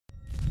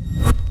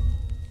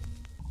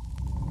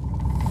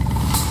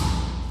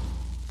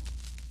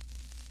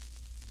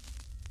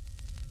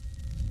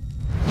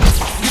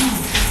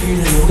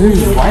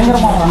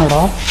பயங்கரமாக ஆடுறானடா.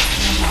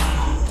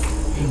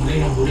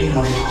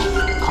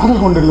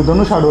 காதல் கொண்டு இல்லை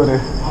தனுஷ் ஆடுவார்.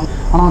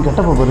 ஆனால்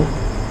கெட்ட பாப்பாரு.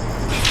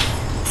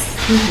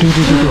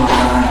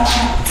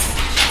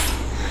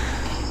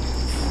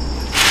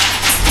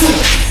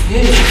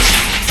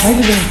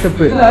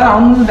 ஸ்டெப்பு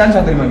அவனும் டான்ஸ்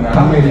ஆடுறாங்க.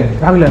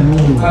 ராகுல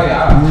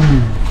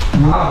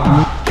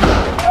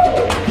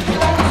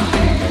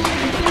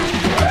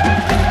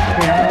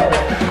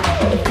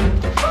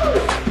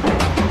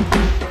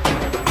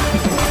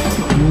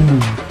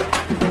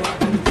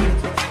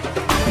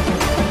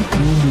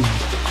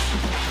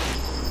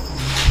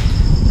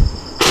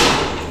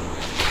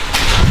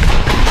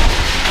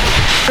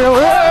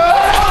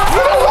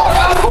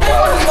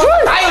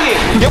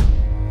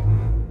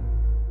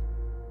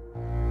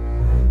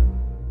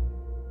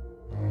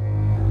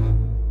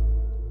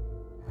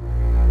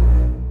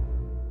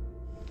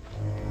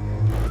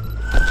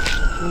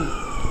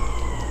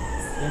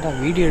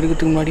வீடியோ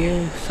எடுக்கிறதுக்கு முன்னாடியே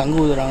சங்கு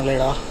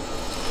ஊதுறாங்களேடா.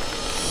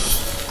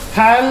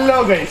 ஹலோ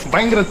கைஸ்,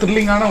 பயங்கர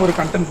த்ரில்லிங்கான ஒரு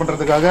கண்டென்ட்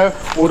பண்ணுறதுக்காக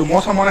ஒரு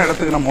மோசமான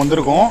இடத்துக்கு நம்ம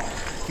வந்திருக்கோம்.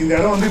 இந்த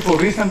இடம் வந்து இப்போ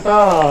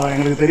ரீசெண்டாக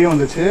எங்களுக்கு தெரிய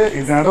வந்துச்சு.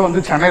 இந்த இடம்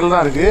வந்து சென்னையில்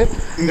தான் இருக்குது.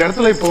 இந்த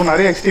இடத்துல இப்போது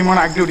நிறைய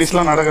எக்ஸ்ட்ரீமான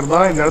ஆக்டிவிட்டீஸ்லாம்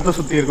நடக்கிறதா இந்த இடத்த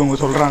சுற்றி இருக்கவங்க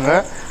சொல்கிறாங்க.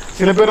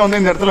 சில பேர் வந்து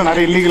இந்த இடத்துல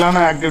நிறைய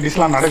இல்லீகலான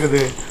ஆக்டிவிட்டீஸ்லாம்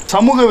நடக்குது.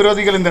 சமூக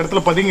விரோதிகள் இந்த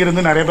இடத்துல பதுங்கி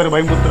இருந்து நிறைய பேர்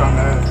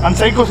பயமுறுத்துறாங்க. அந்த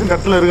சைக்கோஸ் இந்த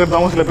இடத்துல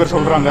இருக்கிறதாவும் சில பேர்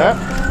சொல்கிறாங்க.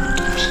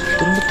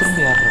 திரும்ப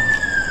யார்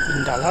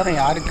இந்த அலாரம்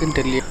யாருக்குன்னு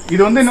தெரியல.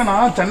 இது வந்து என்னன்னா,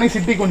 சென்னை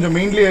சிட்டி கொஞ்சம்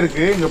மெயின்லேயே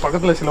இருக்குது. இங்கே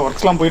பக்கத்தில் சில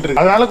ஒர்க்ஸ்லாம் போயிட்டு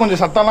இருக்கு. அதனால கொஞ்சம்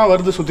சத்தம்லாம்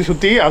வருது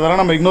சுற்றி. அதெல்லாம்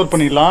நம்ம இக்னோர்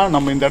பண்ணிடலாம்.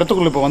 நம்ம இந்த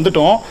இடத்துக்குள்ள இப்போ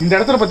வந்துட்டோம். இந்த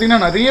இடத்துல பார்த்தீங்கன்னா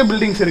நிறைய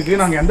பில்டிங்ஸ் இருக்குது.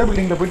 நாங்கள் எந்த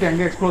பில்டிங்கில் போயிட்டு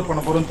எங்கே எக்ஸ்ப்ளோர்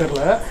பண்ண போகிறோம்னு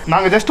தெரியல.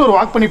 நாங்கள் ஜஸ்ட் ஒரு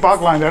வாக் பண்ணி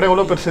பார்க்கலாம். இந்த இடம்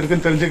எவ்வளோ பெருசு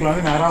இருக்குன்னு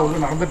தெரிஞ்சுக்கலாம்னு நேராக உள்ள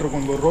நடந்துட்டு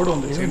இருக்கோம். இங்கே ஒரு ரோடு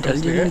வந்து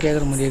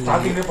கேட்குற முடியாது.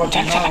 ஸ்டார்டிங்லேயே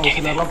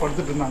பார்த்தீங்கன்னா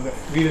படுத்துட்டு இருந்தாங்க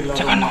வீடு இல்லை.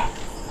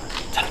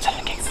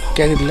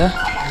 கேட்குதுல்ல,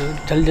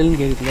 ஜல் ஜல்னு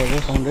கேட்குதுல்ல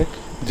ஏதோ சவுண்டு.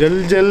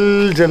 ஜல் ஜல்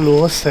ஜல்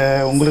ஓசை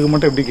உங்களுக்கு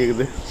மட்டும் எப்படி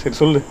கேட்குது? சரி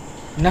சொல்லு,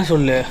 என்ன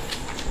சொல்லு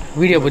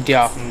வீடியோ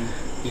பற்றியா?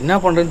 என்ன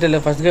பண்ணுறதுன்னு தெரியல.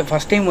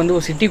 ஃபஸ்ட் டைம் வந்து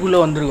ஒரு சிட்டிக்குள்ளே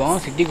வந்திருக்கோம்.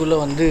 சிட்டிக்குள்ளே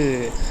வந்து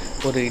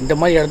ஒரு இந்த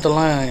மாதிரி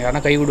இடத்தெல்லாம்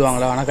யாரா கை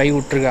விடுவாங்களா? ஆனால் கை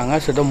விட்டுருக்காங்க.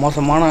 ஸோ ஏதோ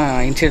மோசமான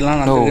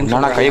இன்சிடென்ட்லாம்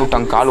நடந்துருக்கு. கை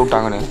விட்டாங்க, கால்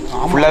விட்டாங்கன்னு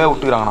ஃபுல்லாகவே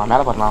விட்டுருக்காங்கண்ணா.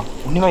 மேலே பாருண்ணா,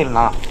 ஒன்றுமே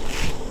இல்லைண்ணா,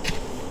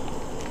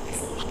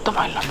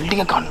 சுத்தமாக இல்லை.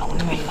 பில்டிங்கை காணணும்,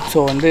 ஒன்றுமே இல்லை. ஸோ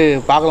வந்து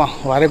பார்க்கலாம்.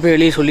 வரப்போ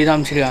வெளியே சொல்லி தான்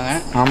அமைச்சிருக்காங்க.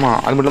 ஆமாம்,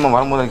 அது மட்டும் இல்லாமல்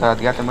வரும்போது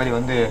அதுக்கேற்ற மாதிரி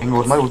வந்து இங்கே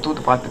ஒரு மாதிரி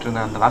ஊற்று பார்த்துட்டு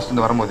இருந்தேன். அந்த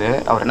லாஸ்ட் வரும்போது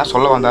அவர் என்ன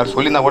சொல்ல வந்தார்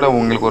சொல்லியிருந்தா கூட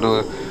உங்களுக்கு ஒரு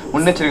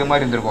முன்னெச்சரிக்கை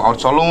மாதிரி இருந்திருக்கும்.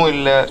 அவர் சொல்லவும்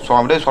இல்லை. ஸோ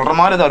அப்படியே சொல்கிற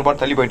மாதிரி அவர்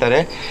பாட்டு தள்ளி போயிட்டாரு.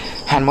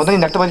 அண்ட் முதல்ல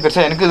இந்த இடத்த பற்றி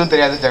பெருசாக எனக்கு எதுவும்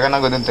தெரியாது,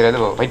 ஜெகனாக்கு எதுவும் தெரியாது.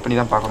 வெயிட் பண்ணி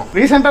தான் பார்க்கணும்.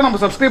 ரீசெண்டாக நம்ம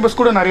சப்ஸ்கிரைபர்ஸ்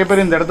கூட நிறைய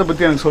பேர் இந்த இடத்த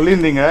பற்றி எனக்கு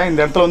சொல்லியிருந்தீங்க. இந்த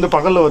இடத்துல வந்து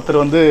பகலில்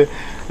ஒருத்தர் வந்து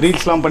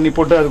ரீல்ஸ்லாம் பண்ணி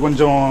போட்டு அது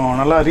கொஞ்சம்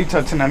நல்லா ரீச்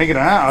ஆச்சுன்னு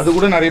நினைக்கிறேன். அது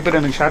கூட நிறைய பேர்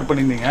எனக்கு ஷேர்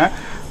பண்ணியிருந்தீங்க.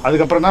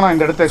 அதுக்கப்புறம் தான் நான்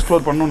இந்த இடத்த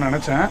எக்ஸ்ப்ளோர் பண்ணணும்னு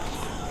நினச்சேன்.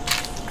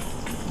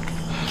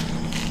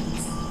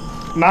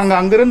 நாங்கள்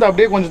அங்கேருந்து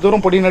அப்படியே கொஞ்சம்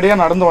தூரம்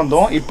பொடிநடையாக நடந்து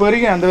வந்தோம். இப்போ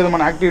வரைக்கும் எந்த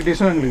விதமான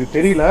ஆக்டிவிட்டீஸும் எங்களுக்கு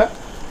தெரியல.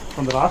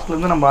 அந்த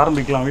லாஸ்ட்லேருந்து நம்ம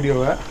ஆரம்பிக்கலாம்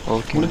வீடியோவை.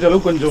 முடிஞ்ச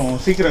அளவுக்கு கொஞ்சம்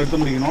சீக்கிரம்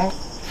எடுத்து முடிக்கணும்.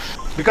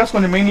 பிகாஸ்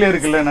கொஞ்சம் மெயின்லேயே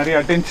இருக்குல்ல, நிறைய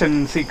அட்டென்ஷன்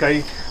சீக்காய்,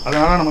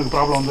 அதனால் நமக்கு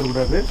ப்ராப்ளம்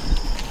வந்துடக்கூடாது.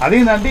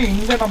 அதையும் தாண்டி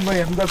இங்கே நம்ம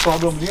எந்த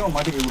ப்ராப்ளம்லையும்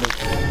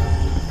மாட்டிக்கக்கூடாது.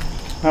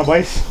 நான்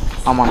பாய்ஸ்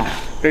ஆமாண்ணா,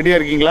 ரெடியாக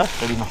இருக்கீங்களா?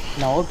 ரெடிண்ணா.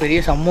 நான் பெரிய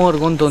சம்மம்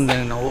இருக்கும்னு தோணுது.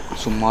 நான்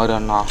சும்மா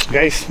அண்ணா.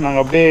 கைஸ்,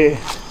 நாங்கள் அப்படியே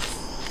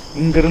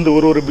இங்கேருந்து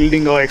ஒரு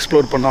பில்டிங்காக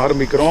எக்ஸ்ப்ளோர் பண்ண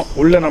ஆரம்பிக்கிறோம்.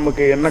 உள்ளே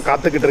நமக்கு என்ன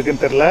காத்துக்கிட்டு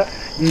இருக்குன்னு தெரில.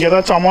 இங்கே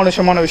ஏதாச்சும்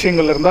அமானுஷமான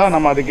விஷயங்கள் இருந்தால்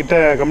நம்ம அதுக்கிட்ட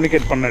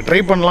கம்யூனிகேட் பண்ண ட்ரை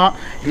பண்ணலாம்.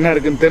 என்ன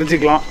இருக்குன்னு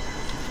தெரிஞ்சுக்கலாம்.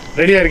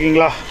 ரெடியாக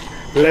இருக்கீங்களா?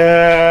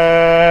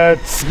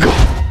 Let's go.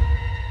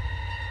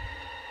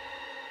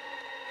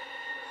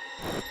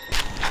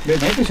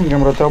 Night vision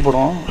camera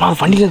தேவைப்படும். நான்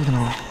வண்டியில்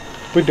இருக்குண்ணா,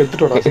 போயிட்டு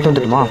எடுத்துகிட்டு வரா.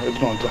 எடுத்துட்டுமா?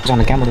 எடுத்துகிட்டு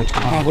வந்து கேமரா வச்சு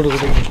கொடு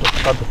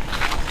பார்த்து.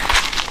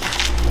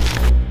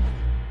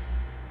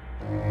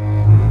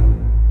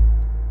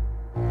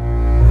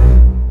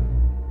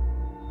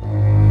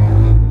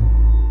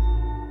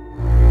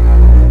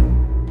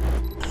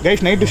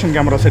 Guys, night vision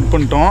camera set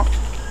பண்ணிட்டோம்.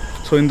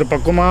 ஸோ இந்த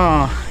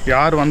பக்கமாக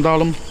யார்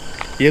வந்தாலும்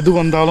எது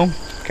வந்தாலும்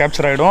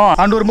கேப்சர் ஆகிடும்.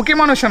 அண்ட் ஒரு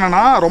முக்கியமான விஷயம்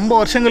என்னென்னா, ரொம்ப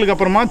வருஷங்களுக்கு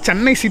அப்புறமா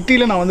சென்னை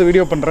சிட்டியில் நான் வந்து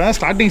வீடியோ பண்ணுறேன்.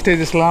 ஸ்டார்டிங்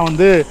ஸ்டேஜஸ்லாம்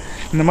வந்து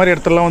இந்த மாதிரி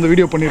இடத்துலலாம் வந்து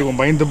வீடியோ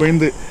பண்ணியிருக்கோம்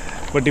பயந்து.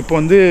 பட் இப்போ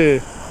வந்து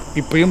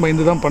இப்போயும்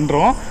பயந்து தான்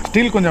பண்ணுறோம்.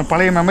 ஸ்டில் கொஞ்சம்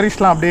பழைய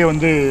மெமரிஸ்லாம் அப்படியே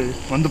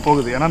வந்து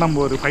போகுது. ஏன்னா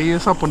நம்ம ஒரு 5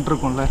 இயர்ஸாக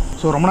பண்ணிருக்கோம்ல.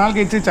 ஸோ ரொம்ப நாள்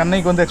கழிச்சு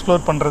சென்னைக்கு வந்து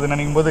எக்ஸ்ப்ளோர் பண்ணுறது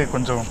நினைக்கும் போது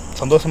கொஞ்சம்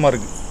சந்தோஷமாக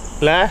இருக்குது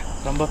இல்லை?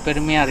 ரொம்ப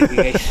பெருமையாக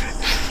இருக்குது.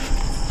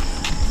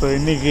 ஸோ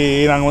இன்றைக்கி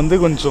நாங்கள் வந்து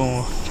கொஞ்சம்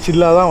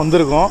சில்லாக தான்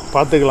வந்திருக்கோம்,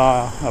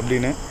 பார்த்துக்கலாம்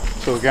அப்படின்னு.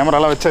 ஸோ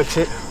கேமராலாம்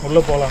வச்சாச்சு,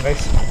 உள்ளே போகலாம்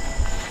கைஸ்.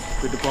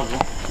 போயிட்டு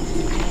பார்க்கலாம்.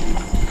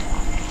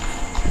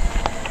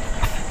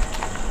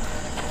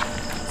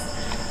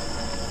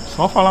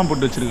 சோஃபாலாம்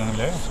போட்டு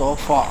வச்சுருக்காங்களே.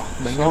 சோஃபா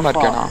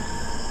இருக்கேண்ணா.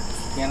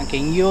 எனக்கு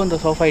எங்கேயோ இந்த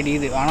சோஃபா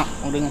இடிக்குது. வேணாம்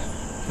விடுங்க.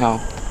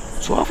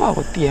 சோஃபா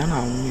பற்றி ஏன்னா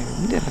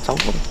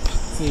சோஃபா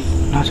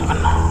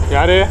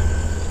யாரு?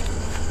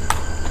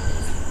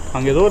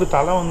 அங்கே ஏதோ ஒரு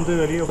தலை வந்து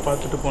வெளியே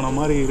பார்த்துட்டு போன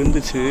மாதிரி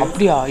இருந்துச்சு.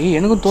 அப்படியா?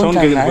 எனக்கும்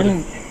தோணுது.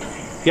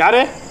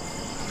 யாரு?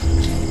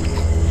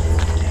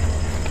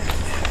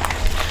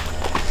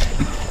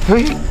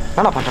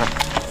 என்ன பண்ணுறேன்?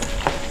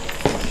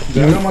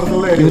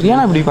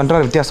 ஏன்னா இப்படி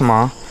பண்ணுறாரு வித்தியாசமா?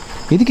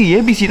 இதுக்கு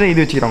ஏபிசி தான்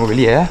இது வச்சுக்கிறாங்க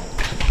வெளியே.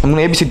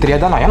 நம்மளுக்கு ஏபிசி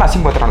தெரியாதா? நான் ஏன்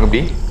அசிங்க பார்த்துறாங்க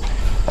இப்படி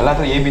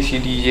எல்லாத்தையும்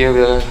ஏபிசிடி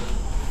அது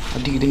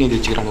இதுன்னு இது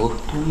வச்சுக்கிறாங்க.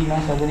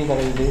 துணிலாம் சதனி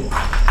கலக்குது.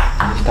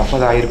 தப்பாக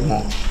தான் ஆயிருக்குமோ.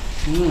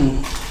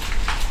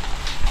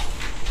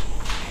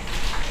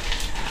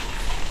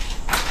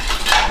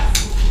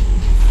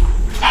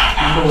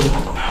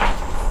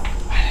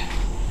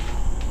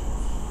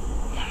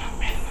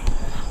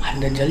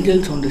 அந்த ஜல்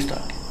ஜல் சவுண்டு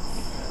ஸ்டார்ட்.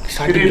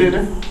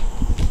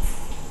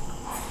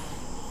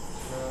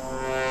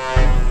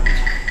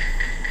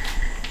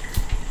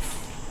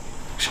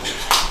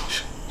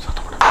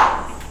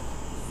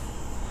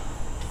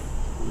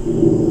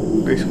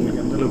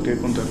 உங்களுக்கு எந்த அளவுக்கு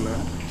கேட்கும் தெரியல.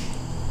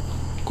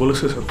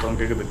 கொலுசு சத்தம்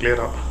கேட்குது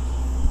கிளியரா.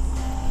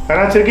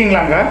 யாராச்சும்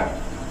இருக்கீங்களாங்க?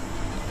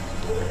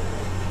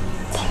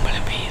 பொம்பளை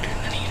பேர்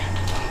நினைக்கிறேன்.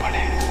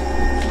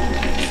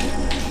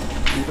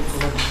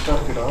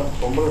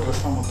 பொம்பளை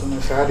ட்ரெஸ் தான் மொத்தமே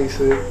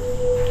சாரீஸு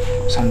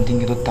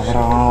சம்திங் ஏதோ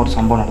தவறான ஒரு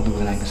சம்பவம்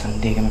நடந்துக்குது. எனக்கு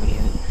சந்தேகமே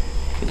கிடையாது.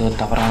 ஏதோ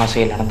தவறான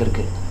செயல்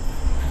நடந்திருக்கு.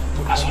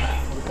 நான் சொல்கிறேன்.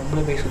 ஒரு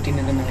பொம்பளை போய் சுற்றி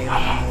நின்று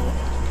நினைக்கிறேன்.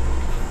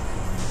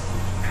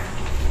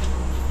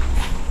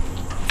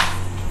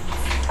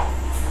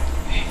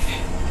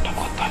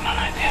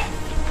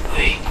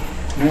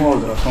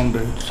 மூவாவதுரா சவுண்டு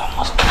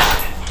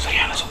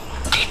சரியான சவுண்ட்.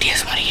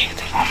 டிடிஎஸ் மாதிரி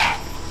கேட்குது. ஆமாம்.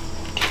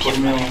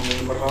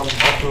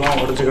 பாட்டிலாம்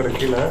உடச்சி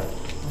கிடக்கீழ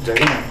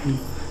ஜெகன்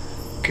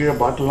கீழே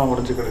பாட்டிலாம்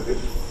உடச்சி கிடக்கு.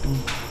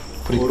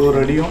 ஒரு ஒரு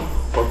அடியும்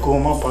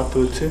பக்குவமாக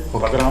பார்த்து வச்சு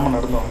பதறாமல்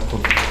நடந்தவங்க.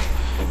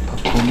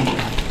 பக்குவமாக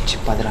பார்த்து வச்சு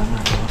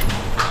பதறாமல்.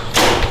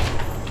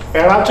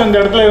 யாராச்சும்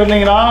இந்த இடத்துல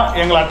இருந்தீங்கன்னா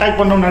எங்களை அட்டாக்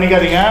பண்ணணும்னு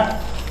நினைக்காதீங்க.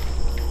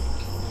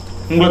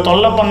 உங்களை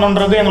தொல்லை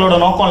பண்ணணுன்றது எங்களோட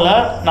நோக்கம் இல்லை.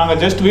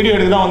 நாங்கள் ஜஸ்ட் வீடியோ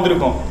எடுக்க தான்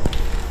வந்திருக்கோம்.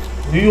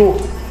 ஐயோ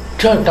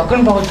சார்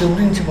டக்குன்னு பார்த்து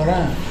எப்படி இருந்துச்சு பாரு.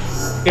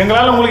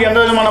 எங்களால் உங்களுக்கு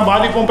எந்த விதமான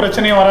பாதிப்பும்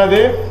பிரச்சனையும் வராது.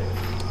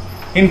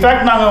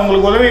 இன்ஃபேக்ட் நாங்கள்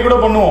உங்களுக்கு உதவி கூட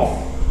பண்ணுவோம்,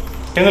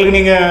 எங்களுக்கு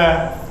நீங்கள்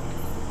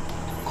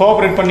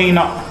கோஆப்ரேட்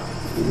பண்ணீங்கன்னா.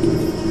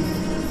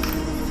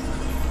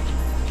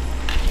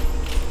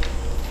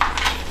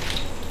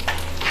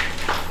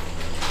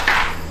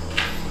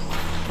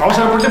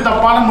 அவசரப்பட்டு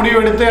தப்பான முடிவு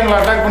எடுத்து எங்களை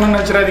அட்டாக் பண்ணணும்னு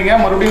நினச்சிடாதீங்க.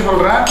 மறுபடியும்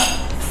சொல்கிறேன்,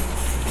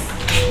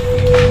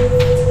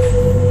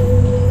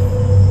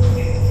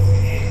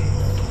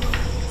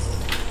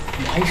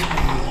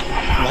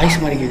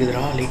 வாய்ஸ் மாதிரி கேட்குதுடா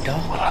லைட்டாக.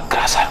 ஒரு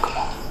கிராஸாக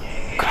இருக்குமோ?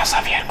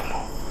 கிராஸாகவே இருக்குமோ?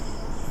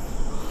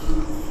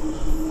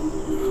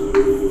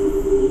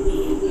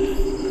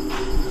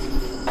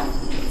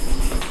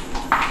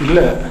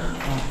 இல்லை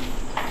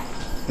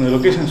இந்த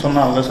லொக்கேஷன்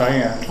சொன்னான்ல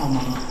சாயங்க.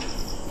 ஆமாம்.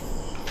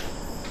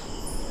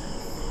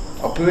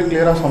 அப்போவே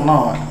கிளியராக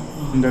சொன்னான் அவன்.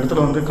 இந்த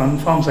இடத்துல வந்து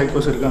கன்ஃபார்ம்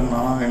சைக்கோஸ்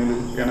இருக்காங்கன்னா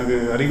எனக்கு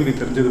அறிகுறி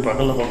தெரிஞ்சது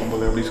பகலில்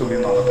பார்க்கும்போது அப்படி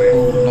சொல்லியிருந்தாங்க.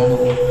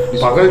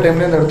 பகல்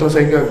டைம்லேயே இந்த இடத்துல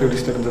சைக்கோ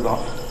ஆக்டிவிட்டிஸ்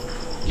தெரிஞ்சுதான்.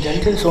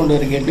 ஜென்டல் சவுண்டு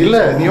இருக்கு. இல்லை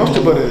நீ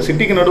யோசிச்சு பாரு,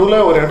 சிட்டிக்கு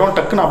நடுவில் ஒரு இடம்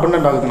டக்குன்னு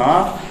அபண்டன்ட் ஆகுதுன்னா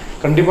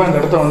கண்டிப்பாக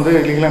இந்த இடத்த வந்து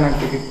லீகலான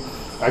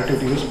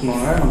ஆக்டிவிட்டி யூஸ்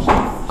பண்ணுவாங்க.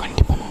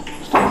 கண்டிப்பாக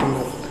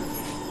ஸ்டார்டிங்கில்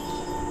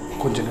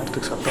கொஞ்சம்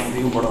நேரத்துக்கு சத்தம்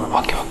அதிகம் போட வேணாம்.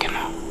 ஓகே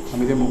ஓகேண்ணா.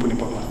 அமைதியாக மூவ் பண்ணி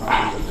போடலாம்.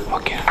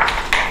 ஓகே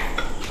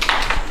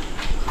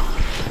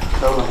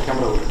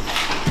கேமரா ஒரு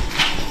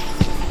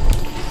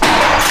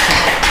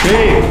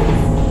ஏய்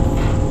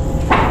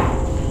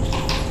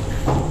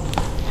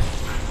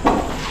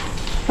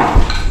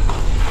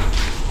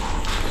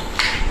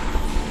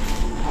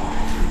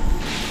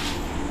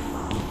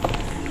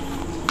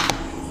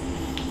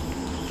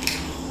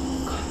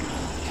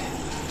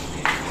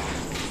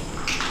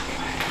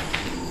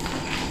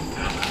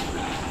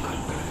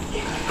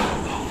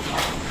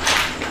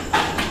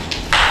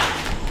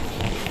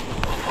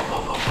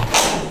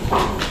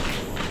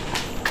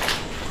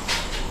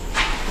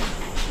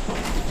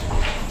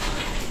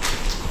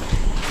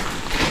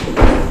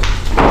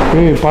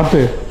ஏய் பார்த்து.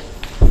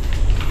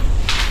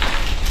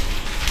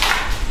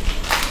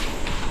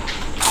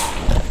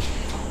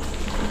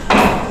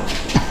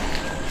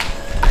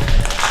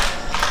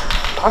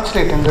 டார்ச்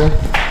லைட் எங்க?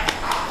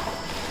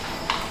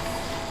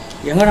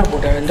 எங்கடா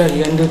போட்டேன்?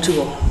 எந்த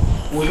வச்சுக்கோ.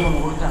 உங்களுக்கு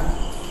ஒன்று கொடுத்தேன்.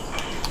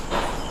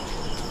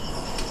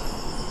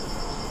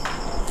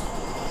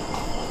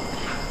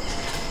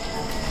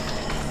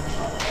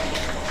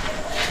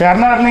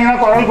 யாருன்னா இருந்தீங்கன்னா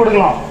குரல்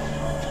கொடுக்கலாம்.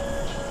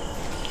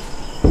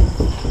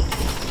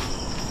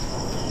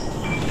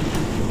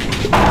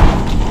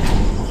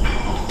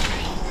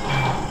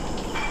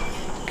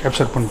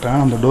 கேப்சர்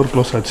பண்ணிட்டேன். அந்த டோர்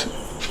க்ளோஸ் ஆச்சு.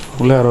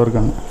 உள்ளே யாரோ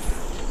இருக்காங்க.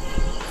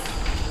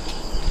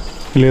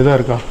 இல்லை தான்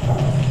இருக்கா?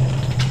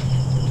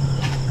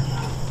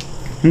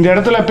 இந்த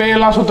இடத்துல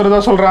பேயெல்லாம் சுற்றுறதா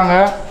சொல்கிறாங்க.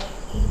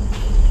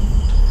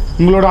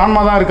 உங்களோட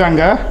ஆன்மா தான்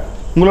இருக்காங்க.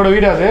 உங்களோட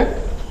வீடு அது.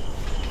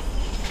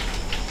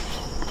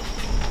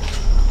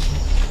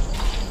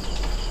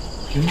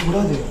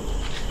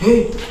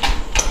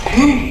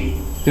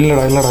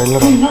 இல்லைடா இல்லைடா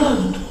இல்லைடா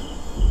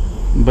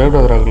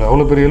பயப்படாதராகல.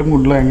 அவ்வளோ பெரிய எலும்பு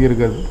குண்டுலாம் எங்கே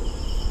இருக்காது.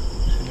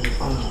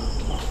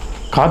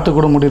 காற்று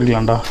கூட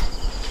மூடிருக்கலாம்டா.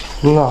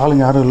 உள்ள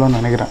ஆளுங்க யாரும் இல்லைன்னு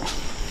நினைக்கிறேன்.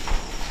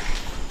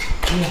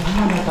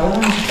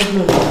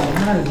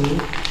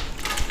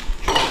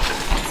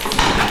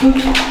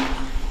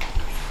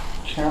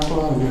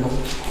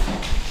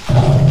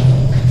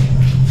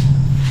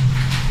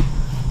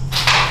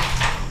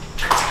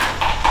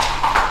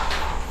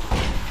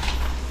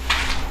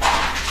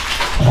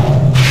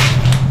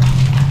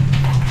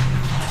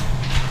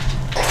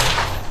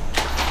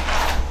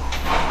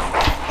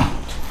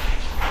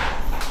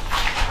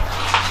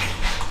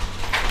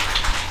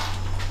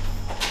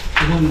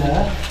 இல்லை.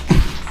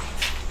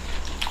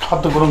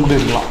 காற்று கூட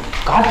முடியிருக்கலாம்.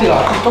 காற்று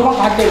சுத்தமாக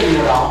காற்றே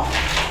இல்லைடா.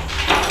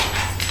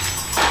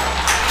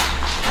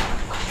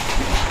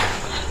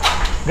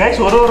 கைஸ்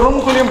ஒரு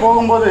ரூமுக்குள்ளேயும்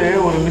போகும்போது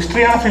ஒரு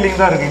மிஸ்ட்ரியான ஃபீலிங்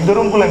தான் இருக்குது. இந்த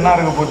ரூமுக்குள்ளே என்ன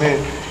இருக்க போகுது,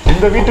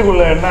 இந்த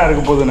வீட்டுக்குள்ளே என்ன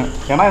இருக்க போகுதுன்னு.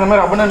 ஏன்னா இந்த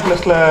மாதிரி அபண்டன்ட்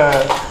பிளேஸில்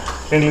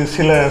எங்களுக்கு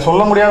சில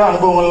சொல்ல முடியாத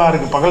அனுபவங்கள்லாம்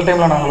இருக்குது. பகல்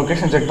டைமில் நாங்கள்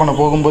லொக்கேஷன் செக் பண்ண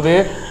போகும்போது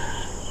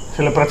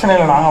சில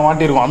பிரச்சனைகளை நாங்கள்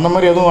மாட்டியிருக்கோம். அந்த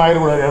மாதிரி எதுவும்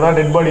ஆகிடக்கூடாது. ஏதாவது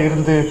டெட் பாடி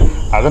இருந்து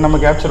அதை நம்ம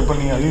கேப்சர்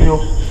பண்ணி ஐயோ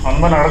அந்த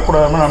மாதிரி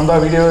நடக்கக்கூடாது. அந்த மாதிரி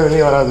நடந்தால் வீடியோவே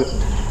வெளியே வராது.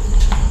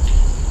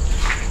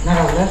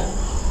 என்ன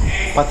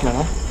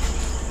பார்த்தீங்களா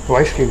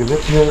வாய்ஸ் கேட்குது.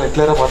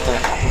 கிளியராக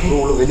பார்த்தேன்.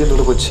 இவ்வளோ வெளியே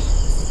வந்து போச்சு.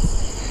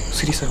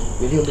 சீரியஸாக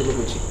வெளியே வந்து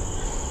போச்சு.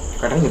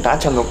 கரெக்டாக நீங்கள்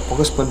டாச் அங்கே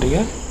ஃபோக்கஸ் பண்ணுறீங்க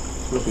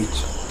உள்ளே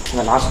போயிடுச்சு.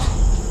 அங்கே லாஸ்ட்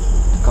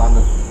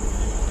கார்னர்.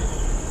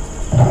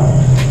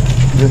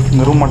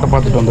 இந்த ரூம் மட்டும்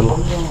பார்த்துட்டு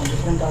வந்துடலாம்.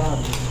 டிஃப்ரெண்ட்டாக தான்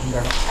இருக்குது இந்த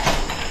இடம்.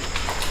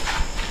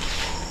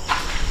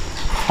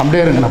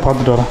 அப்படியே இருங்க, நான்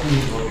பார்த்துட்டு வரேன்.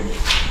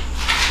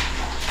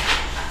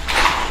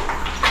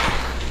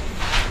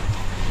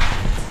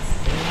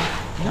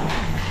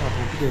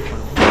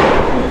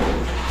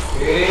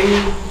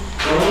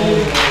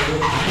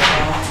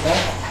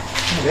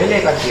 வேலையை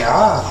காட்டியா?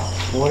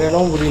 ஒரு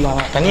இடம் புரியல.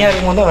 தனியாக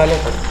இருக்கும்போது தான் வேலையை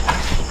காட்டு.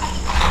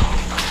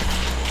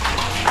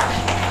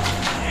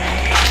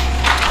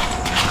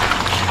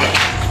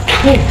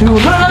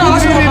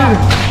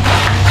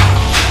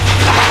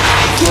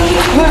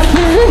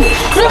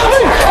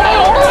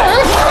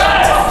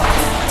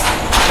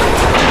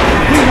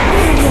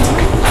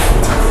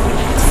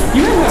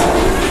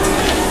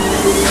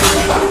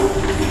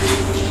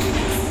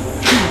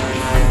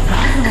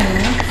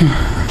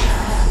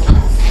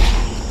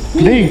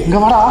 டேய் இங்கே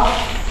வாடா.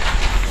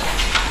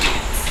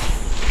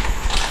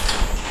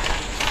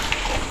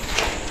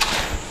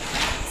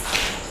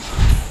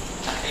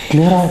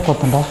 கிளியராக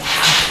பார்த்தேன்டா.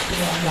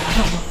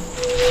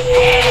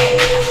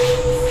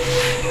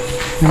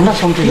 என்ன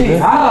சவுண்ட் இருக்குது?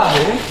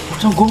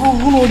 கொஞ்சம்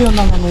குபுன்னு ஓடி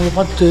வந்தாங்க நம்ம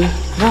பார்த்து.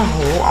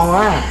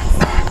 அவன்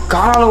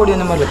காலால் ஓடி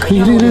வந்த மாதிரி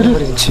கையில்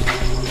இருந்துச்சு.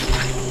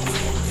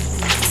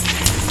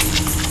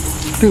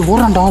 டேய்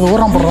ஓடுறான்டா, அது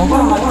ஓடுறான் போடுறான்.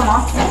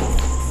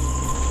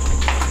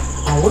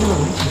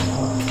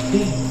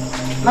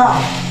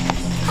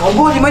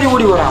 கபோதி மாதிரி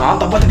ஓடி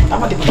வரான்.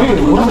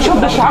 ஒரு நிமிஷம்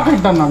அப்படியே ஷாக்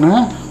ஆகிட்டேன்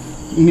நான்.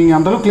 நீங்கள்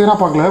அந்தளவுக்கு கிளியராக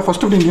பார்க்கல.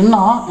 ஃபர்ஸ்ட் இப்படி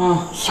நின்னா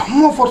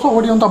செம்ம ஃபோர்ஸாக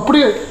ஓடி வந்து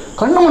அப்படியே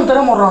கண்ணு மண்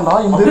தெரியாம ஓடுறான்டா.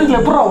 இந்த வீட்டில்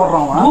எப்படா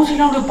ஓடுறான் அவன்?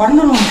 ஊசிலாம் அப்படியே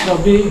பண்ணணும்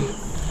அப்படியே.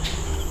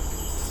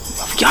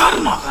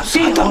 யாருமா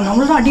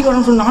நம்மள தான்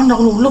அடிக்கணும்னு சொல்லி நான்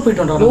அவன் உள்ளே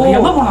போயிட்டோம்.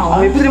 எங்கே போனான்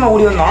அவன் எப்படி தெரியுமா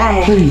ஓடி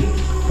வந்தான்? சரி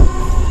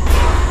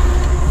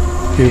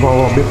வா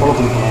அப்படியே ஃபாலோ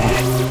பண்ணிக்கலாம்.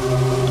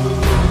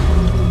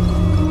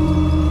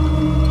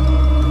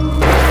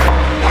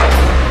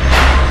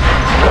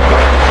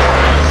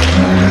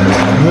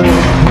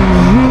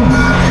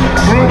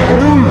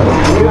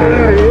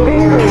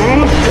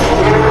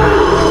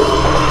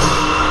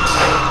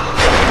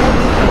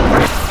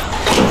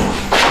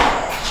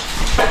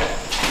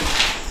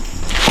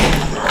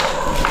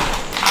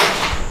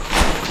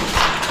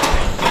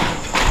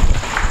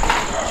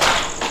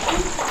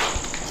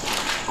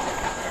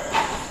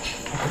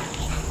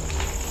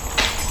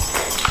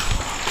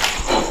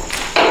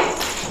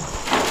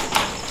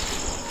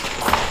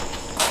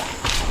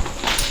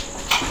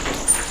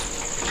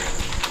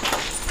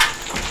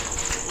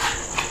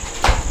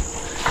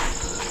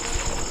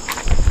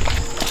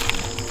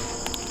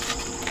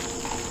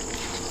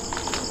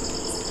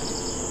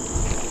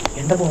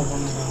 எந்த போக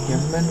போனாங்க?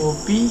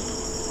 எம்என்ஓபி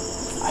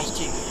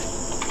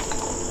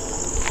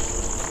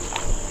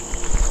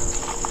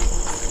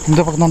இந்த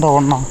பக்கம் தான்டா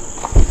ஓடனா.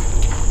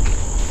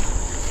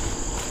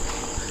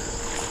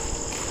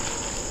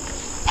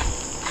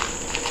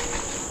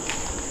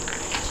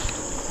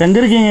 எங்கே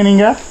இருக்கீங்க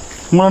நீங்கள்?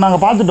 உங்களை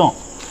நாங்கள் பார்த்துட்டோம்.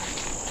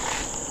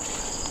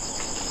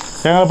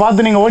 எங்களை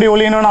பார்த்து நீங்கள் ஓடி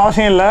ஒளியணும்னு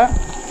அவசியம் இல்லை.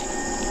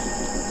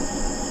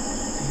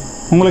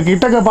 உங்களுக்கு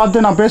கிட்டக்க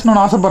பார்த்து நான்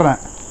பேசணுன்னு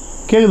ஆசைப்பட்றேன்.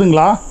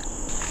 கேட்குதுங்களா?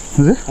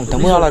 இது அவன்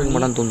தமிழ் ஆளாக இருக்க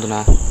மாட்டான்னு தோணுதுண்ணா.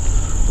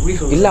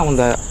 இல்லை அவன்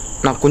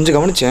நான் கொஞ்சம்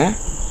கவனித்தேன்.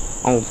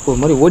 அவன் ஒரு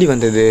மாதிரி ஓடி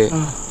வந்தது.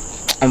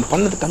 அவன்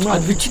பண்ணது தமிழ்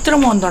அது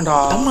விசித்திரமாக வந்தான்டா.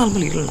 தமிழ்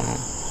ஆள் இல்லைண்ணா.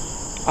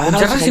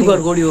 ஜெராசிக்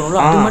பார்க் ஓடி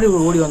வரும்ல அது மாதிரி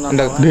ஓடி வந்தான்.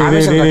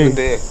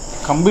 அந்த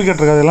கம்பி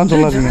கட்டுறதெல்லாம்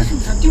சொல்லாதீங்க.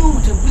 சத்தியமாக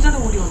மச்சான் இப்படி தானே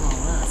ஓடி வந்தான்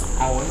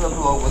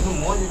அவன் வந்து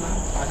மோதி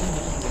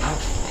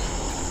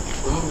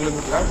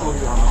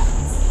ஓடிடுறான்.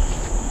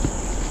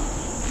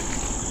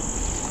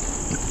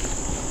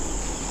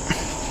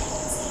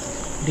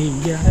 டேய்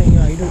இங்கே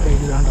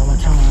ஐடியா தான்டா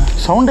மச்சான்.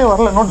 சவுண்டே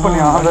வரல, நோட்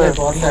பண்ணியா? அது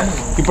வரல.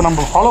 இப்போ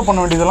நம்ம ஃபாலோ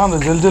பண்ண வேண்டியதெல்லாம்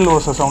அந்த ஜெல் ஜெல்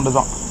ஓசை சவுண்டு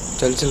தான்.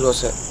 ஜல்ஜல்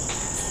ஓசை.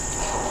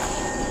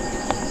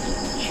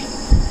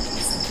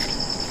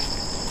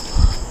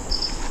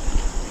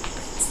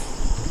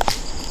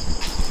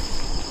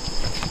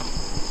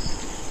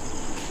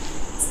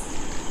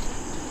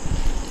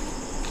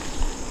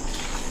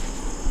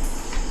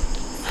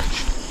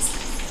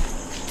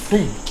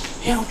 டேய்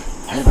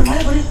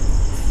மழை படி.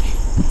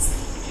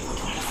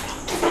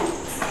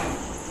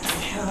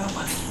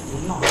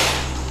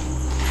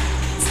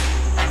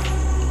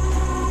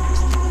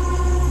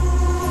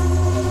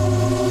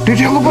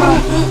 டேய் அங்கே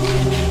போகிறேன்.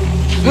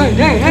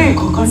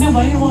 கண்ணே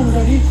பயமா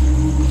இருக்குடா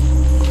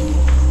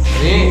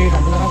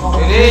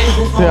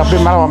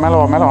அப்படியே மேலே வா மேலே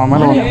வா மேலே வா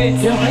மேலே வா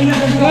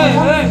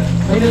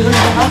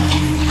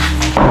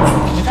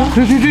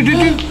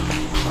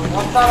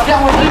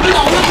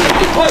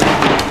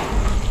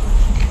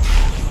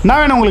என்ன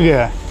வேணும் உங்களுக்கு?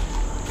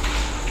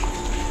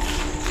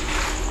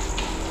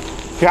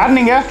 யார்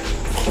நீங்க?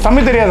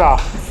 தம்பி தெரியாதா?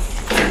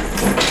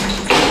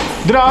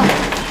 இதுடா.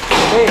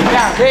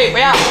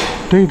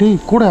 டேய்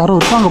கூட யாரோ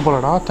இருக்காங்க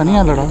போலடா, தனியா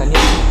இல்லடா.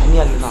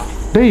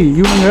 டேய்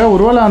இவங்க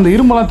ஒருவேளை அந்த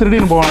இரும்பெல்லாம்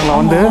திருடின்னு போவாங்களா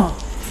வந்து?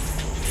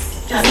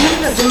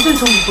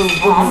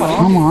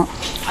 ஆமா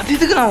அது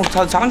இதுக்கு நான்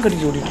சரம்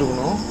கட்டிட்டு ஓடிட்டு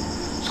இருக்கணும்.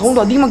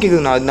 சவுண்ட் அதிகமாக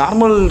கேட்குதுண்ணா. அது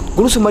நார்மல்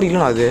குருசு மாதிரி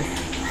இல்லைண்ணா. அது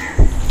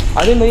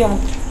அதே மாதிரி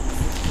அவன்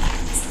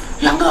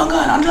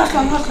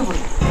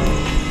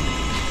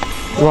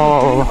வா வா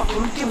வா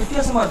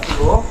வித்தியாசமாக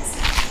இருக்குதோ.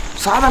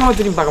 சாதாரணமாக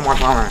திரும்பி பார்க்க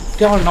மாட்டான்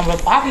அவன். நம்மளை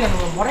பார்க்கல,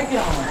 நம்ம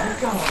முறைக்கிறான்.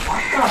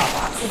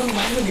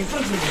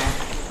 டிஃப்ரென்ஸ் இருக்குண்ணா.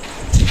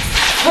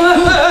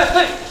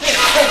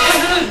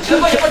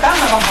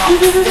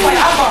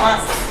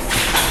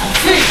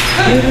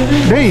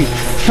 டேய்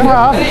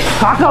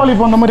காக்காவளி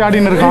போன மாதிரி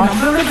ஆடின்னு இருக்கான்.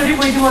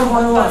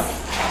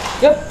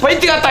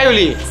 பைத்தியக்கா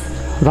தாய்வலி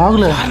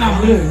ராகுல்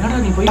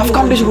டஃப்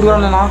காம்படிஷன்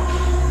கொடுக்குறான்லண்ணா.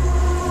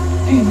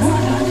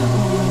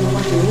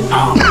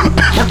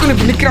 டக்குன்னு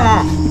இப்படி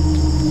நிற்கிறான்,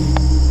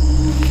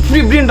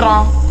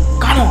 இப்படின்றான்.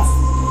 காணும்.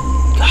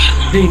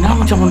 டேய் என்ன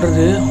மச்சான்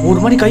பண்றது? ஒரு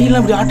மாதிரி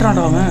கையெல்லாம் இப்படி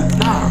ஆட்டுறான்டா அவன்.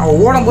 அவன்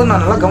ஓடும் போது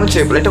நான் நல்லா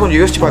கவனிச்சேன். லைட்டாக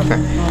கொஞ்சம் யோசிச்சு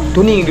பார்த்தேன்.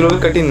 துணி கிலோ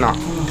கட்டியிருந்தான்.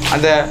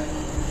 அந்த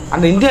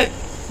அந்த இந்த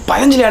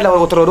 15 ஏழை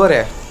ஒருத்தர் வருவார்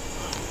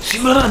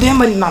சிவரும் அதே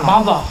மாதிரி இருந்தான்.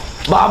 பாபா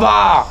பாபா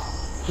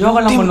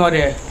யோகாலாம்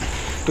பண்ணுவாரு.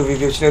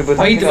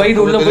 வயிறு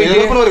உள்ள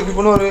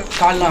பண்ணுவாரு.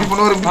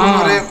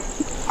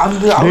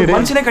 அந்த அவர்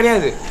மனுஷனே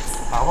கிடையாது.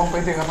 அவன்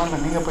பைத்தியக்காரனா இல்லை,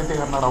 நீங்கள்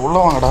பைத்தியக்காரனாடா. உள்ள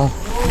வாங்கடா.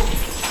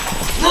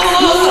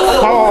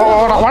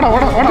 வாடா வாடா வாடா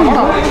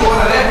வாடா.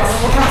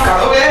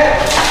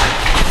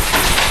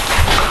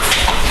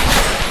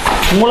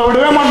 உங்களை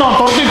விடவே மாட்டோம்.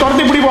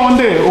 துரத்தி பிடிப்போம்.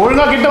 வந்து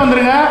ஒழுங்கா கிட்ட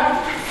வந்துருங்க,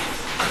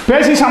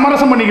 பேசி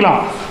சமரசம்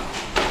பண்ணிக்கலாம்.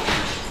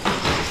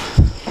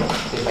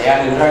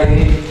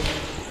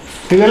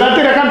 இது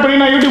எல்லாத்தையும் ரெக்கார்ட்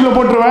பண்ணி நான் யூடியூப்ல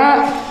போட்டுருவேன்.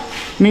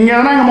 நீங்கள்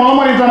எதனா எங்கள்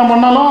முகமாரித்தனம்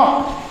பண்ணாலும்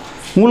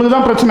உங்களுக்கு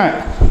தான் பிரச்சனை.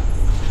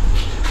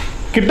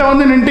 கிட்ட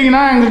வந்து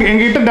நின்ட்டிங்கன்னா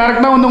எங்ககிட்ட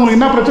டேரெக்டாக வந்து உங்களுக்கு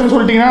என்ன பிரச்சனை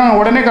சொல்லிட்டீங்கன்னா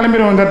உடனே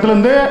கிளம்பிடுவோம். இந்த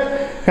இடத்துலேருந்து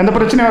எந்த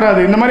பிரச்சனையும் வராது.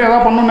 இந்த மாதிரி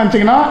எதாவது பண்ணணும்னு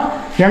நினச்சிங்கன்னா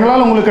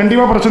எங்களால் உங்களுக்கு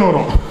கண்டிப்பாக பிரச்சனை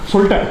வரும்.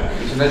 சொல்லிட்டேன்.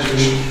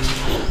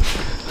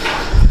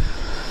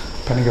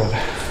 பண்ணிக்காத.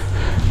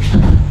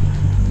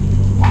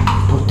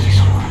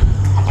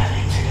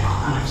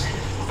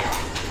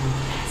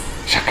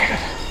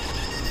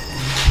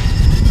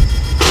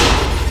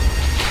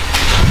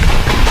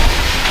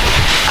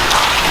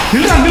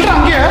 நில்றா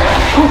அங்கே.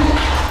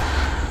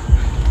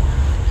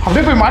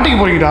 அப்படியே போய் மாட்டிக்க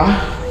போறீங்கடா.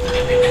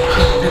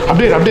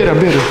 அப்படியே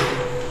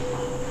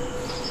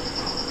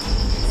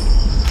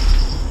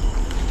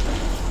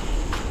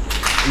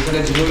இப்போ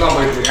ஜிம்முக்கு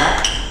போயிட்டு இருக்கேன்.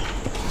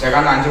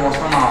 ஜகான் 5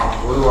 மாதம் நான்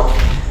பொதுவா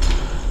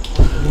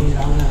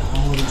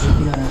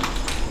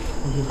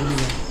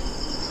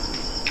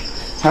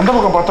எந்த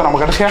பக்கம் பார்த்தோம் நம்ம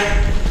கடைசியா?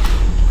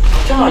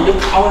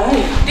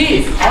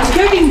 அவன்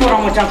ஸ்கேட்டிங்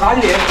போறான் மச்சான்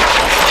காலையிலே.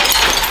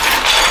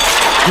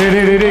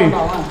 டேய்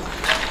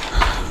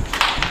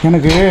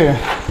எனக்கு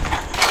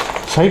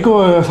சைக்கோ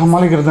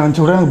சமாளிக்கிறத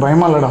நினச்சி விட எனக்கு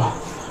பயமா இல்லைடா.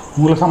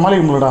 உங்களை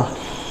சமாளிக்க முடியலடா.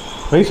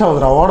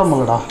 வயசாகுதுடா, ஓட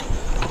முடியலடா.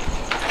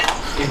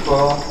 இப்போ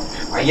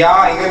ஐயா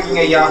எங்க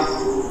இருக்கீங்க ஐயா?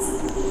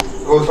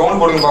 ஒரு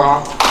சவுண்ட் போடுங்க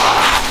பார்க்கலாம்.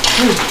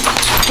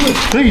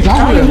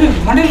 ராகுல்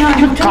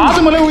காது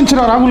மேலே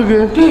விழுந்துச்சுடா ராகுலுக்கு.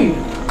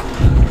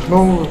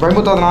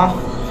 பயமுத்தாதுண்ணா.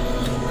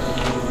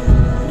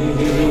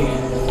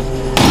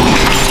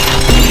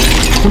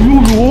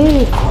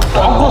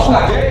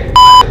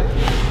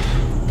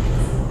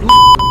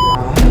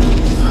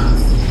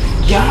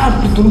 ஏன்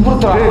அப்படி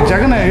துன்புறுத்துறா?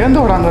 ஜெகனை ஏந்து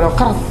விடாங்க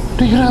உட்கார.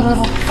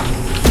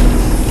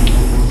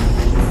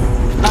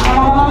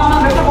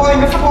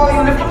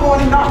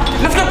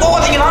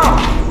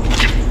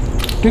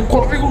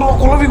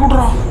 குழவி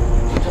விடுறா.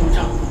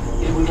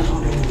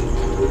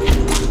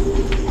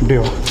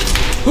 அப்படியே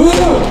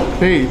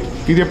டேய்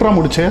இது எப்படா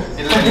முடிச்சு?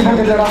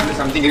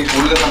 சம்திங் இருக்கு,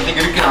 உள்ள சம்திங்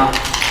இருக்குண்ணா.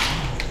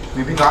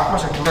 மேபி ஆத்மா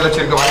சக்தி கூட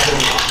வச்சிருக்க வாய்ப்பு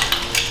இருக்கு.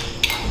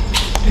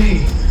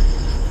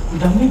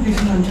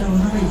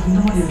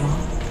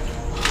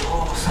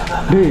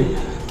 டேய்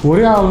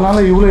ஒரே ஆள்னால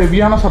இவ்வளோ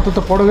ஹெவியான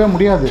சத்தத்தை போடவே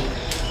முடியாது.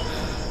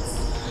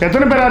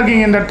 எத்தனை பேரா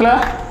இருக்கீங்க இந்த இடத்துல?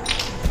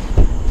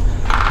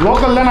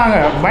 லோக்கலில்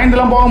நாங்கள்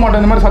பயந்துலாம் போக மாட்டோம்.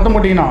 இந்த மாதிரி சத்தம்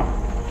போட்டிங்கன்னா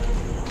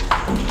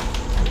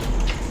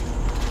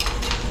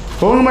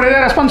ஒழுங்கு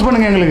முறையாக ரெஸ்பான்ஸ்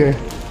பண்ணுங்க. எங்களுக்கு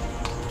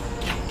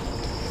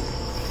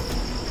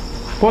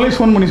போலீஸ்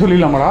ஃபோன் பண்ணி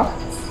சொல்லிடலாமாடா?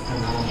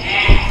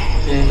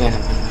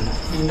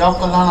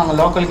 லோக்கல்லாம் நாங்கள்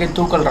லோக்கலுக்கே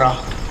தூக்கல்றா.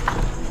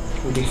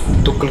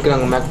 தூக்கலுக்கு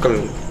நாங்கள் மேக்கல்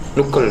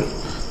லுக்கல்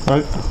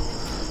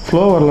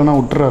ஃப்ளோ வரலன்னா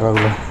விட்டுறாரு.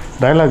 அதில்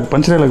டைலாக்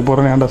பஞ்ச் டைலாக்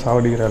போகிறேன்னு ஏன்டா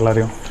சாவடிக்கிற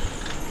எல்லாரையும்?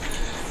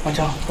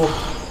 மச்சான் போ,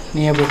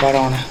 நீயே போய் பாரு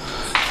அவனை.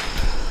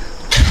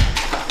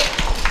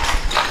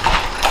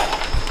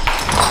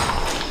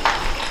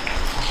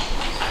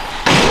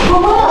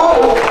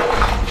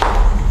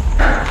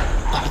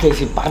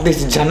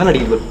 பார்த்தேசி ஜன்னல்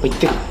அடிக்குது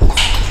பைத்து.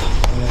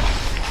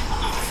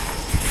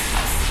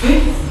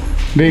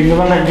 டேய் இங்கே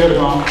தானே எங்கே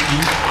இருக்கான்?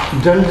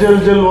 ஜல்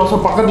ஜல் ஜல் ஓசை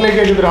பக்கத்துலேயே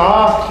கேட்குதுடா.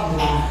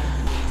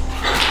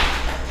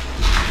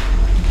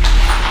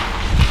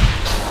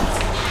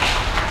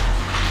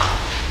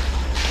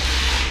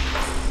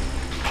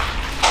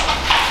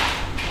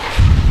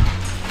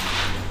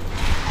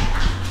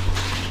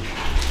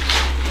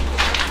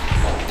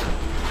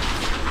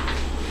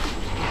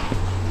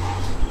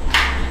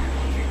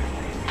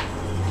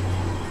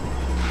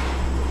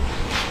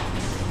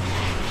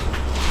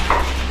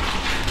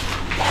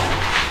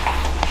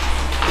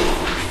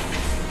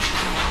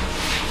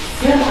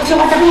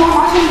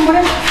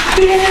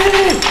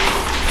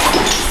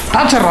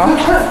 டார்ச்சரா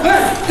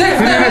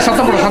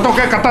சத்தம் போட சத்தம்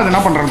ஓகே கட்டாது என்ன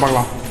பண்ணுறேன்னு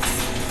பார்க்கலாம்.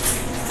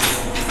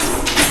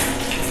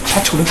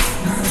 சாச்சு கொடு.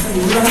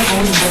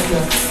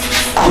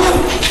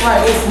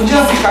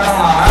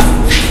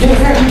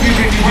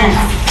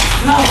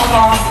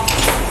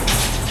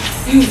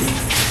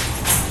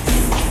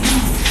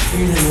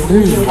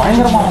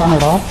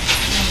 பயங்கரமாடா.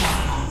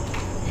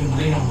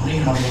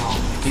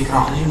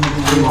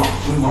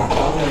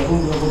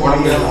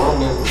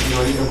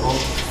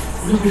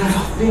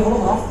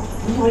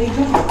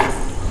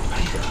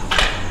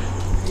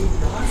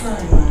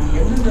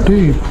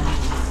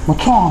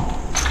 மச்சான்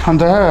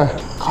அந்த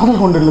காதல்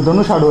கொண்டில்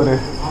தனுஷ் ஆடுவார்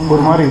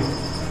ஒரு மாதிரி.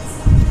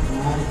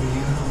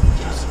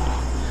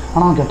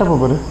 ஆனால் கெட்டப்ப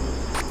பாரு.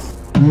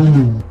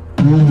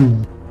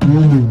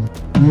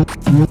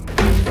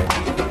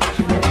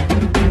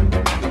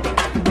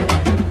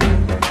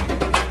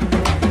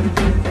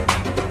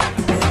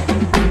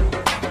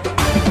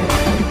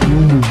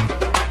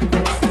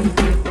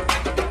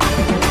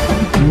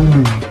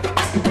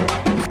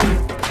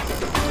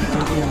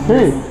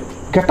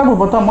 கெட்டப்ப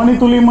பார்த்தா மணி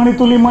துளி மணி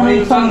துளி மணி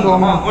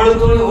சங்கம்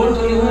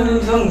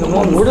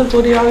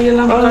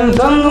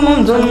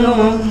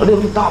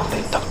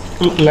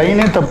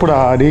லைனே தப்புடா.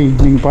 அடி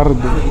நீங்க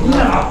பாடுறது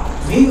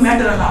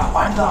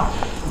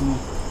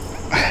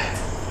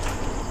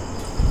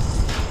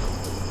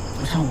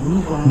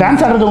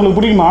டான்ஸ் ஆடுறது உங்களுக்கு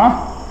பிடிக்குமா?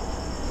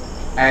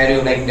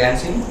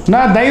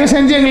 நான் தயவு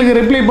செஞ்சு எங்களுக்கு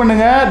ரிப்ளை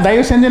பண்ணுங்க.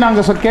 தயவு செஞ்சு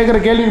நாங்கள் கேட்குற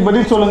கேள்விக்கு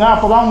பதில் சொல்லுங்க.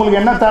 அப்போதான்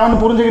உங்களுக்கு என்ன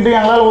தேவைன்னு புரிஞ்சுக்கிட்டு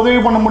எங்களால்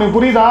உதவி பண்ண முடியும்.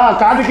 புரியுதா?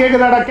 காது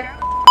கேட்குதாடா?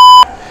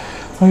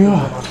 ஐயோ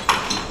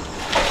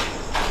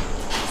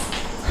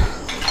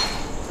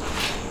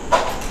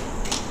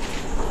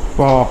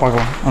வா வா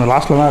பார்க்கலாம். அந்த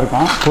லாஸ்ட்டில் தான்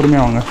இருக்கான்.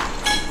 பொறுமையாக வாங்க.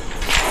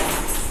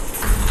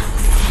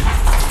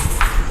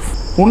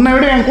 உன்னை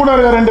விட என் கூட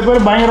இருக்க 2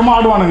 பேர் பயங்கரமாக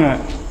ஆடுவானுங்க.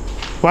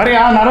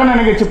 வரையா நடன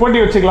நிகழ்ச்சி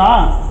போட்டி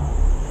வச்சுக்கலாம்.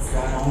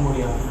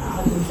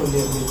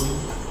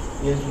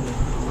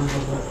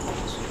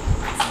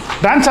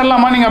 டான்ஸ்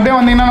ஆடலாமா? நீங்கள் அப்படியே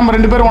வந்தீங்கன்னா நம்ம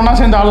 2 பேரும் ஒன்றா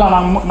சேர்ந்து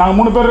ஆடலாம். நாங்கள்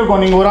 3 பேர்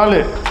இருக்கோம், நீங்கள் ஒரு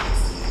ஆள்.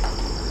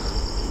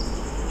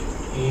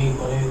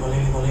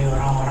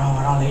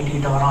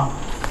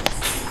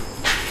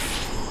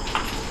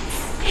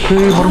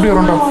 மறுபடியும்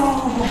வரண்டா.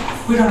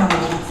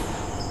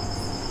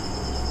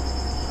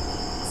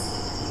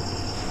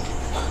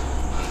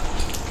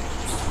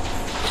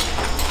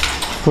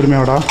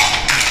 பொறுமையாடா.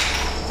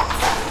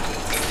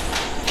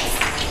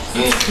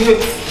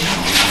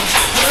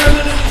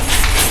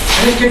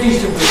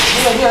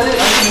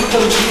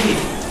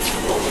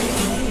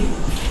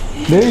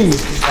 டேய்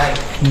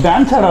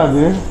டான்ஸ்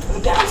ஆடாது.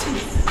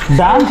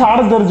 டான்ஸ் ஆட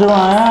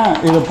தெரிஞ்சவன்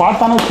இதை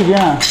பார்த்தானு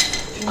வச்சுக்கேன்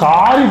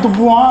காரி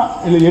துப்புவான்,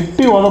 இல்லை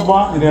எட்டி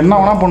உதப்பான், இது என்ன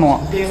வேணா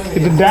பண்ணுவான்.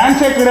 இது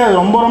டான்ஸே கிடையாது.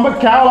 ரொம்ப ரொம்ப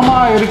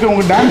கேவலமாக இருக்கு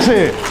உங்கள் டான்ஸு.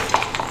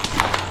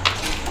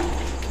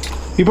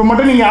 இப்போ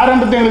மட்டும் நீங்கள்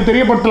யாருன்றது எங்களுக்கு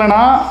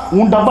தெரியப்படுத்தலைன்னா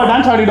உன் டப்பா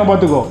டான்ஸ் ஆடிட்ட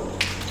பார்த்துக்கோ.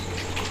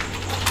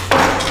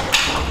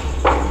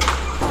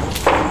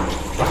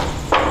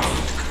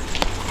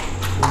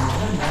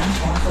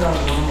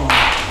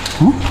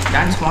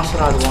 டான்ஸ்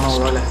மாஸ்டர் ஆகுது போன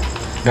ஒரு வேலை.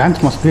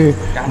 டான்ஸ்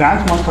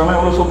மாஸ்டர்லாம்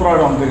எவ்வளோ சூப்பராக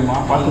ஆடுவாங்க தெரியுமா?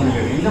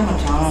 பார்த்து இல்லை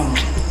மச்சான்,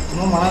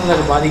 இன்னும்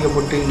மனதில்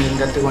பாதிக்கப்பட்டு இந்த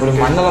இடத்துக்கு ஒரு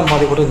மண்ணெல்லாம்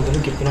பாதிக்கப்பட்டு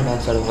இந்த கிப்பினா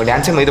டான்ஸ் ஆடுவோம்.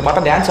 டான்ஸே இதை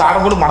பார்த்தா டான்ஸ்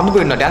ஆடும்போது மறந்து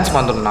போயிடணும். டான்ஸ்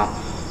மறந்துடணும்ண்ணா.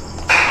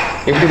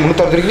 எப்படி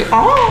 360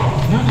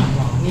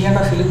 நீ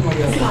ஏன்டா சிலுக்கு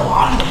மாதிரியா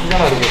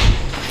இருக்கு.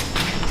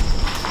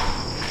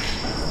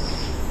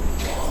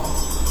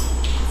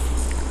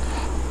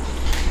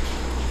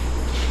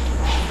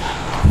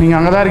 நீங்கள்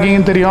அங்கே தான்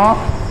இருக்கீங்கன்னு தெரியும்.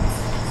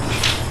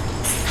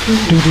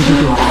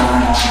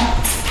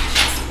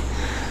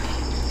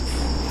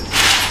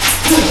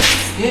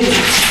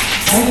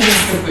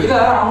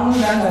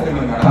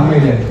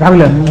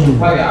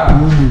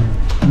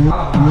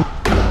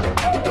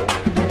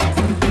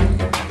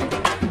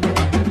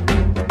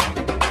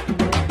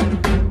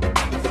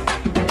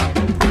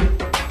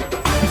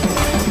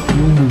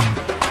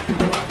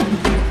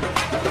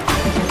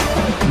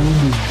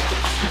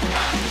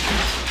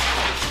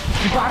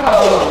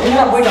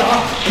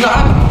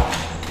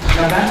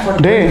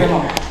 டே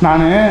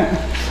நான்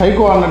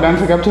சைக்கோ ஆடின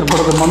டான்ஸை கேப்சர்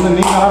பண்ணுறது வந்து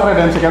நீங்கள் ஆடுற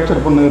டான்ஸை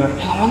கேப்சர் பண்ணுறேன்.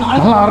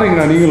 நல்லா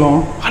ஆடுறீங்களா நீங்களும்?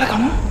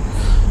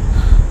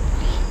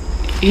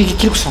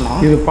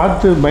 இது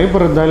பார்த்து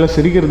பயப்படுறதா இல்லை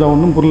சிரிக்கிறதா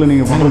ஒன்றும் புரியல.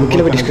 நீங்கள் பண்ணுறது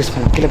கீழே போய்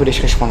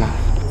டிஸ்கஸ் பண்ண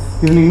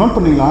இது நீங்கள் நோட்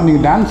பண்ணீங்களா?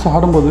 நீங்கள் டான்ஸ்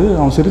ஆடும்போது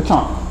அவன்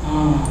சிரித்தான்.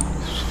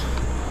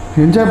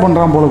 என்ஜாய்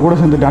பண்ணுறான் போல கூட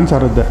சேர்ந்து டான்ஸ்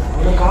ஆடுறது.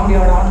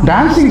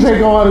 டான்ஸிங்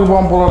சைக்கோவாக இருக்கு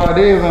போகான் போல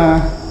அடே இவன்.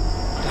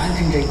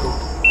 Dancing psycho.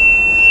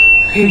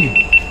 ஹே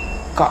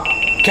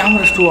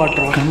கேமரா ஸ்டூ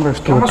ஆட்டுறோம். கேமரா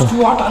ஸ்டூ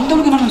ஆட்ட அந்த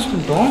அளவுக்கு நான் யூஸ்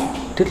பண்ணிட்டோம்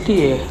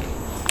தெரியலையே.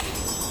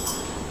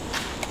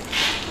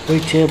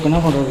 போயிடுச்சு இப்போ என்ன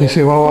பண்ணுறது?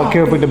 சரி வா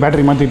கீழே போயிட்டு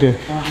பேட்டரி மாற்றிட்டு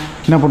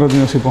என்ன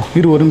பண்ணுறதுன்னு யோசிப்போம்.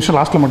 ஒரு நிமிஷம்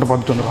லாஸ்ட்டில் மட்டும்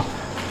பார்த்துட்டு வந்துடுறோம்.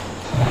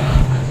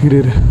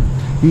 இரு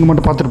இங்கே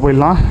மட்டும் பார்த்துட்டு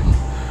போயிடலாம்.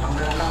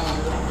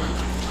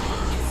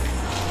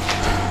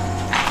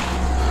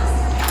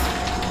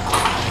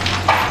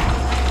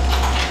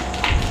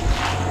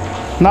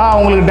 நான்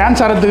உங்களுக்கு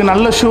டான்ஸ் ஆடுறதுக்கு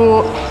நல்ல ஷூ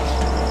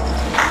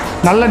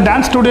நல்ல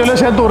டான்ஸ்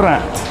ஸ்டுடியோவில் சேர்த்து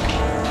விட்றேன்.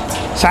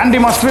 சாண்டி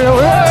மாஸ்டர்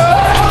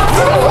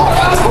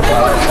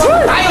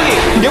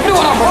எப்படி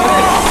வரா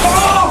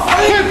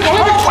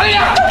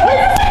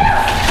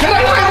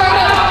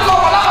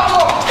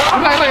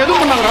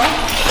எதுவும் பண்ணாங்கடா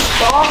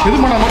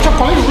எதுவும் பண்ண மச்சா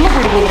பழைய உள்ளே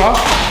போயிட்டு போகுதுடா.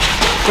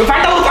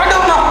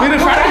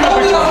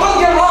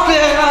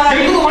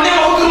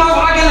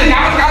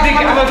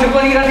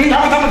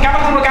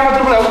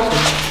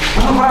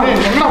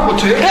 என்ன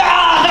போச்சு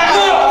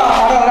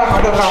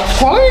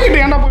கொலைகிட்ட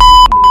ஏன்டா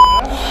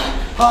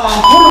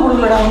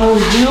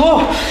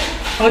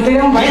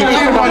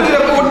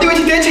ஒட்டி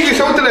வச்சு தேய்ச்சிக்கல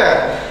செவத்துல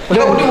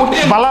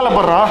பல்லால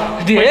போடுறா.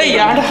 கீழே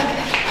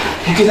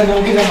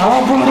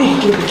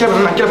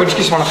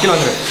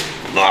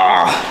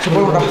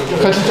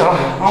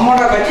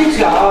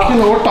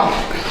ஓட்டான்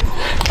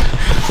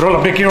ரோல்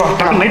அப்படியே கீழே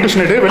நைட்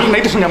டியூஷன் வெளியே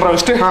நைட் டியூஷன் கேமரா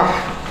வச்சுட்டு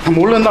நம்ம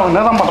உள்ள இருந்து அவன்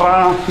என்ன தான்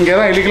பண்ணுறான், இங்கே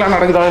தான் எலிக்கலாம்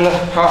நடக்குதா இல்லை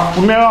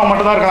உண்மையாக அவன்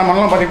மட்டும் தான் இருக்கான்,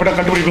 மண்ணெல்லாம் பார்த்து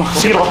கண்டுபிடிக்கலாம்.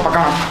 சீக்கிரம்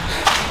பக்கம்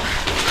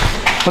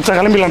மச்சா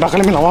கிளம்பிடலாம்டா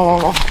கிளம்பிடலாம். வா வா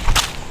வா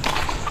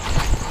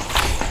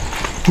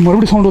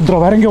மறுபடியும் சவுண்ட்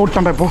வந்துடுறா. வேற எங்கேயும்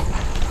ஓட்டான்டா இப்போ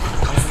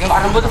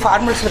வரும்போது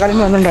ஃபார்மல்ஸில்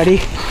கிளம்பி வந்தோம்டாடி.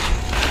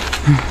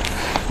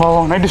 வா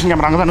வா நைட் டியூஷன்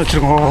கேமரா அங்கே தான்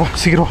வச்சுருக்கோம். வா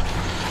சீக்கிரம்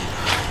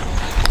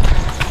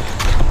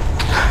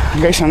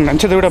கைஸ். நாங்கள்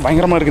நினச்சதை விட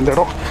பயங்கரமாக இருக்குது இந்த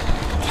இடம்.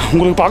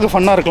 உங்களுக்கு பார்க்க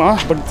ஃபன்னாக இருக்கலாம்,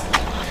 பட்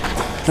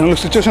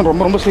எங்களுக்கு சுச்சுவேஷன்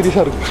ரொம்ப ரொம்ப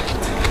சீரியஸாக இருக்குது.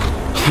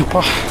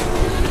 அப்பா